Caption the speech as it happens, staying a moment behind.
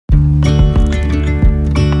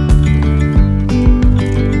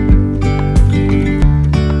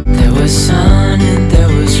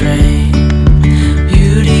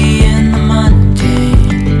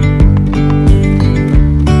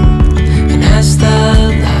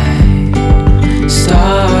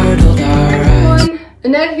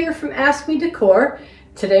Ask Me Decor.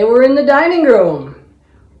 Today we're in the dining room.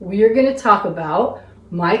 We are going to talk about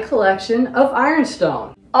my collection of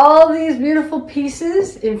ironstone. All these beautiful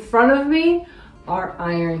pieces in front of me are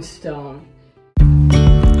ironstone.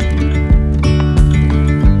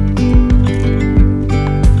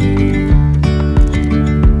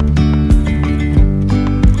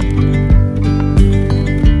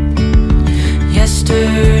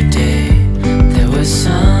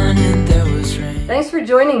 Thanks for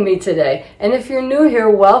joining me today, and if you're new here,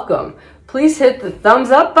 welcome. Please hit the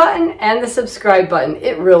thumbs up button and the subscribe button.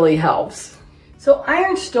 It really helps. So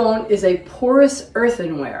ironstone is a porous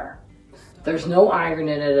earthenware. There's no iron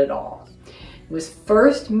in it at all. It was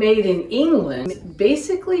first made in England,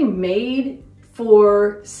 basically made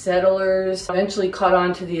for settlers, eventually caught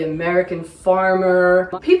on to the American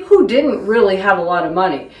farmer. People who didn't really have a lot of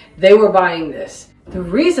money, they were buying this. The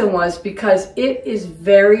reason was because it is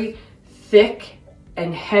very thick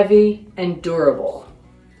and heavy and durable.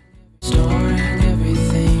 Storing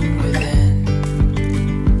everything within.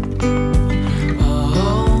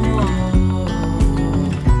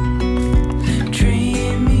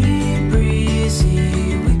 Dreamy,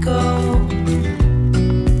 breezy, we go.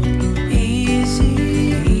 Easy,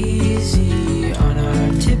 easy on our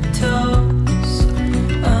tiptoes.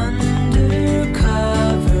 Undercover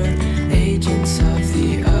agents of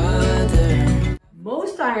the other.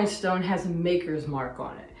 Most ironstone has a maker's mark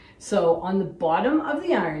on it. So on the bottom of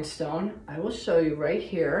the ironstone, I will show you right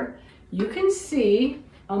here, you can see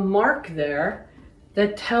a mark there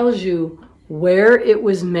that tells you where it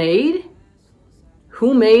was made,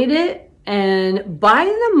 who made it, and by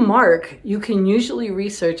the mark, you can usually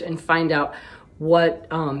research and find out what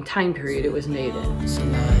time period it was made in.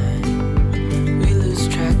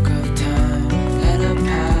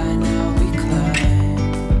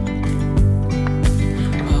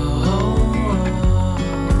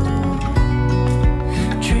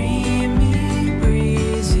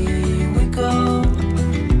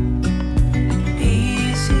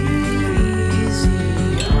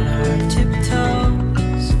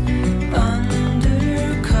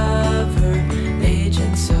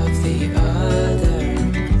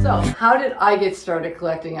 How did I get started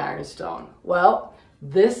collecting ironstone? Well,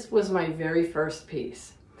 this was my very first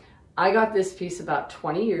piece. I got this piece about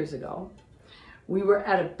 20 years ago. We were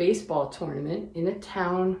at a baseball tournament in a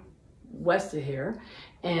town west of here,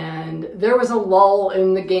 and there was a lull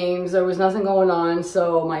in the games. There was nothing going on,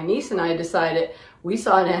 so my niece and I decided, we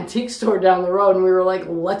saw an antique store down the road and we were like,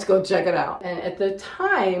 let's go check it out. And at the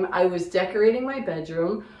time, I was decorating my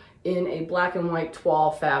bedroom in a black and white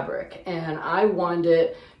toile fabric, and I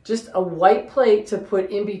wanted just a white plate to put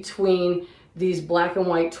in between these black and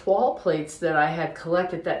white toile plates that I had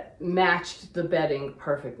collected that matched the bedding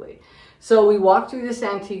perfectly. So we walked through this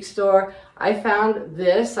antique store. I found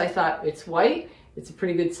this. I thought, it's white, it's a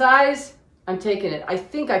pretty good size, I'm taking it. I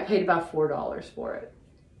think I paid about $4 for it.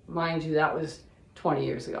 Mind you, that was 20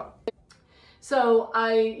 years ago. So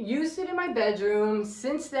I used it in my bedroom.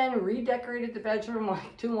 Since then, redecorated the bedroom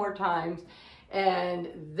like 2 more times. And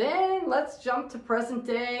then let's jump to present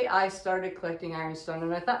day. I started collecting ironstone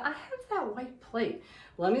and I thought, I have that white plate.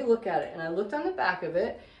 Let me look at it. And I looked on the back of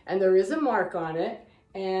it and there is a mark on it,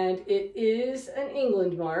 and it is an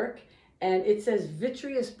England mark, and it says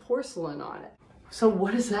vitreous porcelain on it. So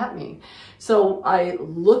what does that mean? So I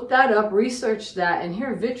looked that up, researched that, and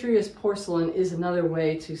here vitreous porcelain is another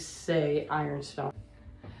way to say ironstone.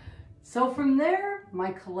 So from there,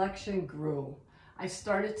 my collection grew. I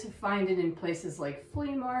started to find it in places like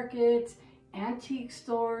flea markets, antique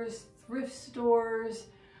stores, thrift stores.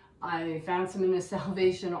 I found some in the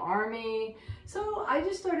Salvation Army. So I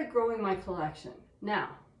just started growing my collection. Now,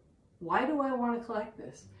 why do I want to collect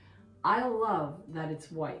this? I love that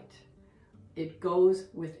it's white. It goes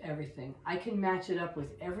with everything. I can match it up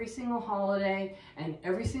with every single holiday and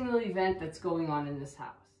every single event that's going on in this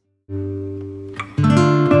house.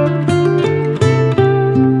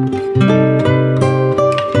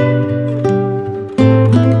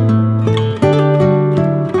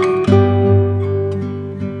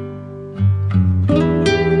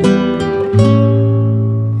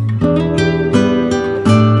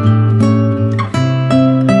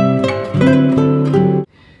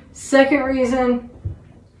 Second reason,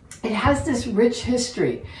 it has this rich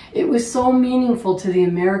history. It was so meaningful to the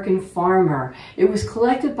American farmer. It was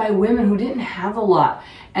collected by women who didn't have a lot,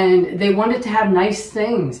 and they wanted to have nice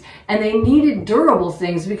things, and they needed durable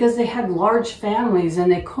things because they had large families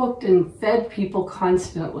and they cooked and fed people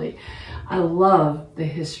constantly. I love the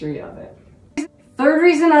history of it. Third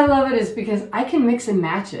reason I love it is because I can mix and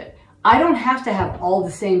match it. I don't have to have all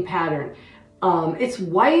the same pattern. It's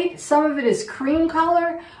white, some of it is cream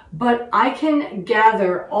color, but I can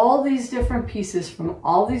gather all these different pieces from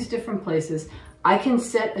all these different places. I can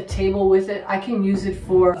set a table with it. I can use it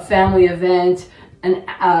for a family event, an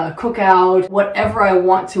cookout, whatever I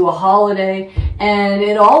want to, a holiday, and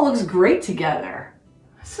it all looks great together.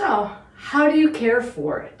 So, how do you care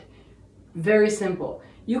for it? Very simple.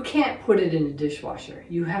 You can't put it in a dishwasher.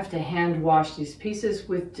 You have to hand wash these pieces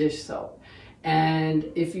with dish soap. And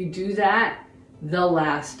if you do that, they'll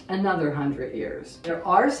last another 100 years. There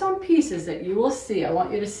are some pieces that you will see. I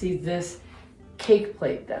want you to see this cake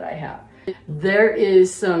plate that I have. There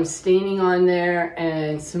is some staining on there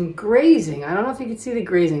and some grazing. I don't know if you can see the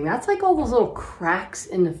grazing. That's like all those little cracks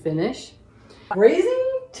in the finish.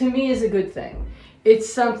 Grazing to me is a good thing.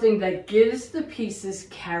 It's something that gives the pieces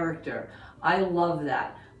character. I love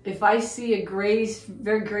that. If I see a grazed,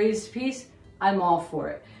 very grazed piece, I'm all for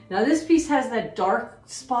it. Now this piece has that dark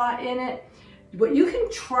spot in it. What you can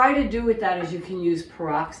try to do with that is you can use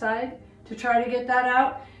peroxide to try to get that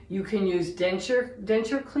out. You can use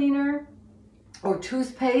denture cleaner or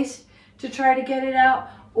toothpaste to try to get it out,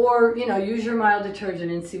 or use your mild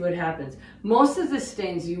detergent and see what happens. Most of the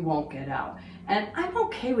stains you won't get out, and I'm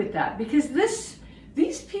okay with that because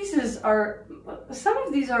these pieces are, some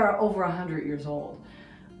of these are over 100 years old.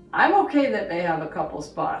 I'm okay that they have a couple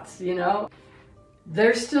spots,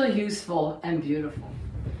 They're still useful and beautiful.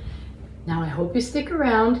 Now I hope you stick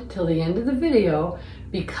around till the end of the video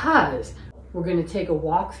because we're going to take a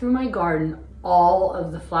walk through my garden. All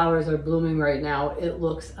of the flowers are blooming right now. It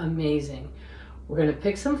looks amazing. We're going to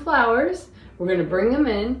pick some flowers, we're going to bring them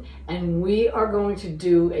in, and we are going to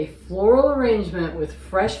do a floral arrangement with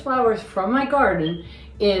fresh flowers from my garden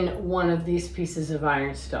in one of these pieces of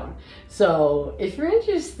ironstone. So if you're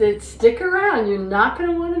interested, stick around. You're not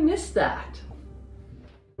going to want to miss that.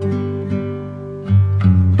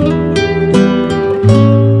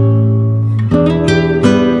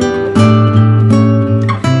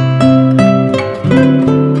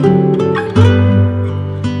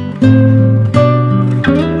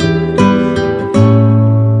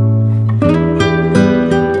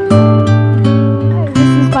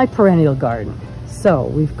 Perennial garden. So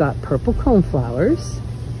we've got purple coneflowers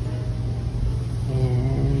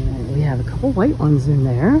and we have a couple white ones in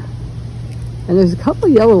there, and there's a couple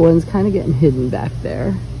yellow ones kind of getting hidden back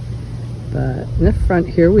there, but in the front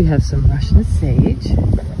here we have some Russian sage.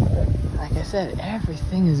 Like I said,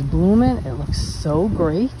 everything is blooming. It looks so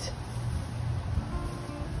great.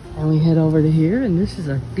 And we head over to here, and this is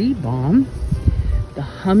our bee balm. The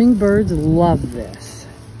hummingbirds love this.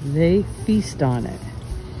 They feast on it.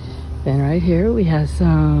 Then right here we have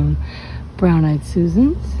some brown-eyed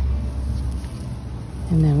Susans.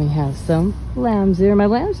 And then we have some lambsir. My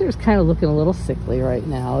lambsir is kind of looking a little sickly right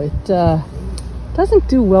now. It doesn't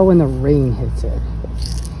do well when the rain hits it.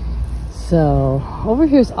 So over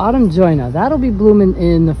here's autumn joina. That'll be blooming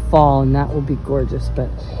in the fall, and that will be gorgeous, but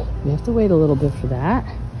we have to wait a little bit for that.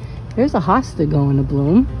 There's a hosta going to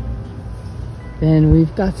bloom. Then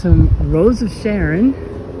we've got some Rose of Sharon.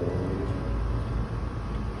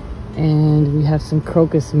 And we have some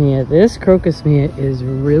crocus mia. This crocus mia is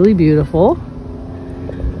really beautiful.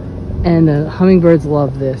 And the hummingbirds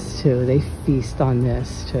love this too. They feast on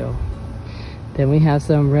this too. Then we have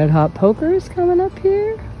some red hot pokers coming up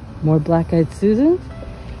here. More black-eyed Susans.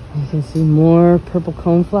 You can see more purple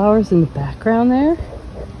coneflowers in the background there.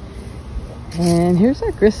 And here's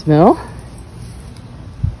our gristmill.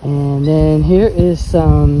 And then here is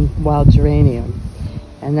some wild geranium.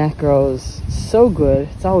 And that grows so good.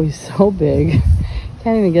 It's always so big.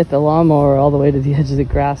 Can't even get the lawnmower all the way to the edge of the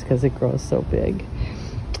grass because it grows so big.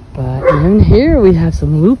 But in here we have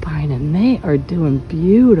some lupine, and they are doing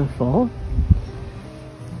beautiful.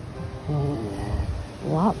 And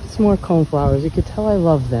lots more coneflowers. You can tell I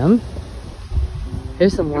love them.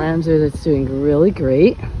 Here's some lambsir that's doing really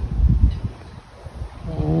great.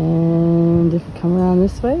 And if we come around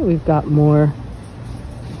this way, we've got more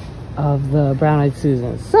of the brown-eyed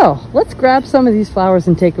Susans. So let's grab some of these flowers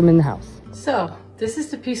and take them in the house. So this is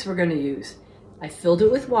the piece we're going to use. I filled it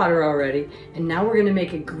with water already, and now we're going to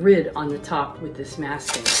make a grid on the top with this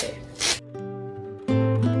masking tape.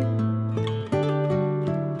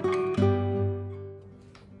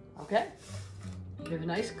 Okay, we have a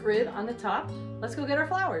nice grid on the top. Let's go get our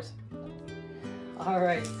flowers. All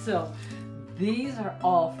right, so these are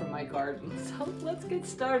all from my garden. So let's get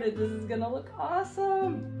started. This is going to look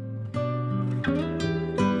awesome.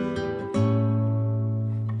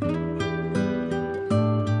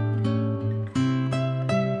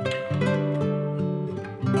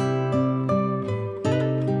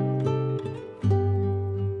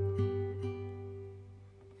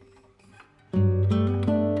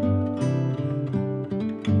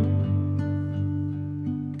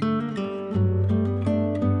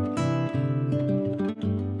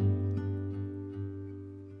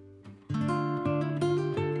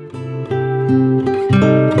 I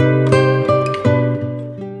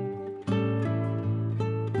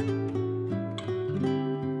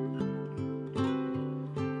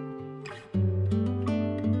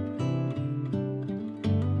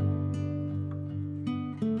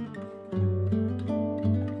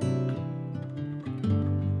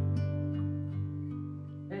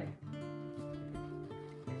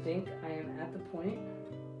think I am at the point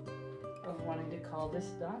of wanting to call this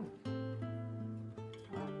done.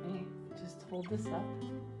 Let me just hold this up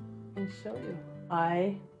and show you.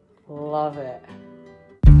 I love it.